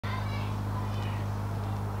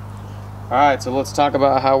Alright, so let's talk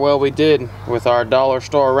about how well we did with our dollar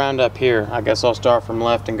store roundup here. I guess I'll start from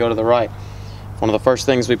left and go to the right. One of the first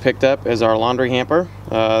things we picked up is our laundry hamper.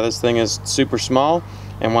 This thing is super small,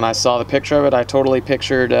 and when I saw the picture of it, I totally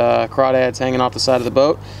pictured crawdads hanging off the side of the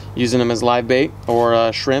boat, using them as live bait,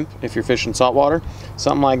 or shrimp if you're fishing saltwater,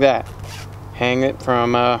 something like that. Hang it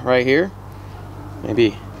from right here,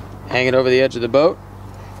 maybe hang it over the edge of the boat,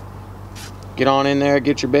 get on in there,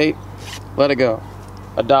 get your bait, let it go.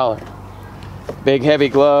 $1. Big heavy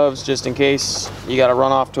gloves just in case you got to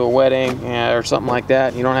run off to a wedding or something like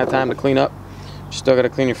that. You don't have time to clean up. You still got to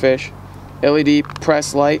clean your fish. LED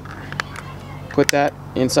press light. Put that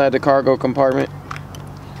inside the cargo compartment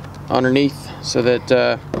underneath so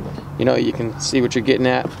that you know, you can see what you're getting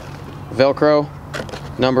at. Velcro,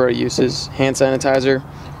 number of uses. Hand sanitizer,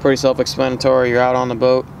 pretty self-explanatory. You're out on the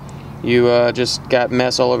boat, you just got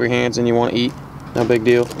mess all over your hands and you want to eat. No big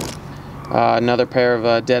deal. Another pair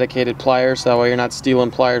of dedicated pliers, so that way you're not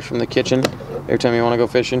stealing pliers from the kitchen every time you want to go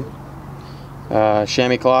fishing.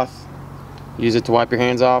 Chamois cloth, use it to wipe your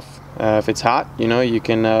hands off. If it's hot, you know, you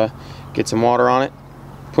can get some water on it,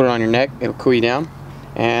 put it on your neck, it'll cool you down.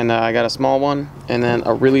 And I got a small one and then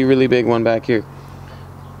a really big one back here.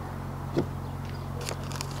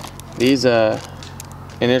 These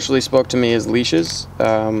initially spoke to me as leashes,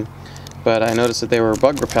 but I noticed that they were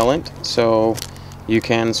bug repellent, so you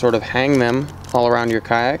can sort of hang them all around your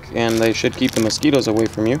kayak and they should keep the mosquitoes away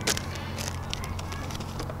from you.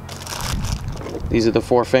 These are the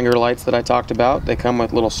 4-finger lights that I talked about. They come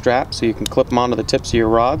with little straps so you can clip them onto the tips of your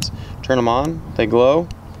rods, turn them on, they glow.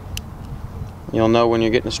 You'll know when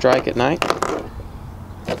you're getting a strike at night.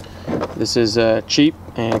 This is cheap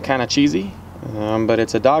and kind of cheesy, but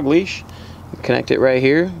it's a dog leash. You connect it right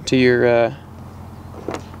here to your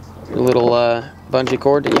little bungee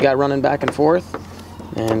cord that you got running back and forth,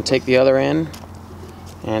 and take the other end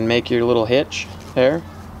and make your little hitch there.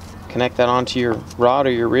 Connect that onto your rod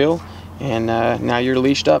or your reel, and now you're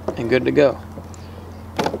leashed up and good to go.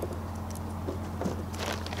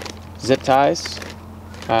 Zip ties,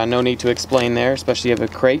 no need to explain there, especially if you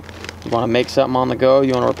have a crate. You want to make something on the go,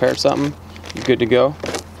 you want to repair something, you're good to go.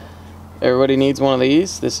 Everybody needs one of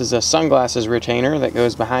these. This is a sunglasses retainer that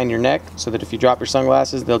goes behind your neck so that if you drop your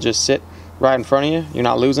sunglasses, they'll just sit right in front of you. You're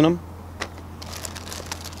not losing them.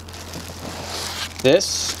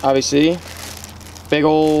 This, obviously, big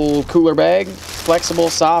old cooler bag,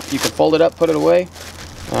 flexible, soft. You can fold it up, put it away.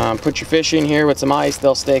 Put your fish in here with some ice,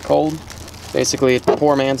 they'll stay cold. Basically, it's a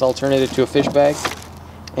poor man's alternative to a fish bag.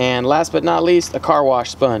 And last but not least, a car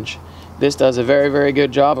wash sponge. This does a very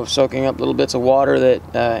good job of soaking up little bits of water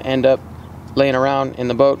that end up laying around in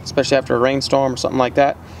the boat, especially after a rainstorm or something like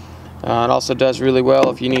that. It also does really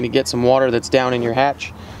well if you need to get some water that's down in your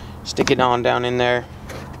hatch. Stick it on down in there,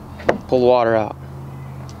 pull the water out.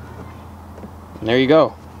 And there you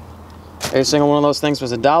go. Every single one of those things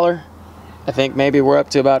was $1. I think maybe we're up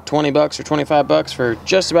to about 20 bucks or 25 bucks for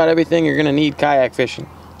just about everything you're gonna need kayak fishing.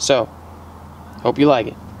 So, hope you like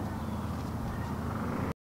it.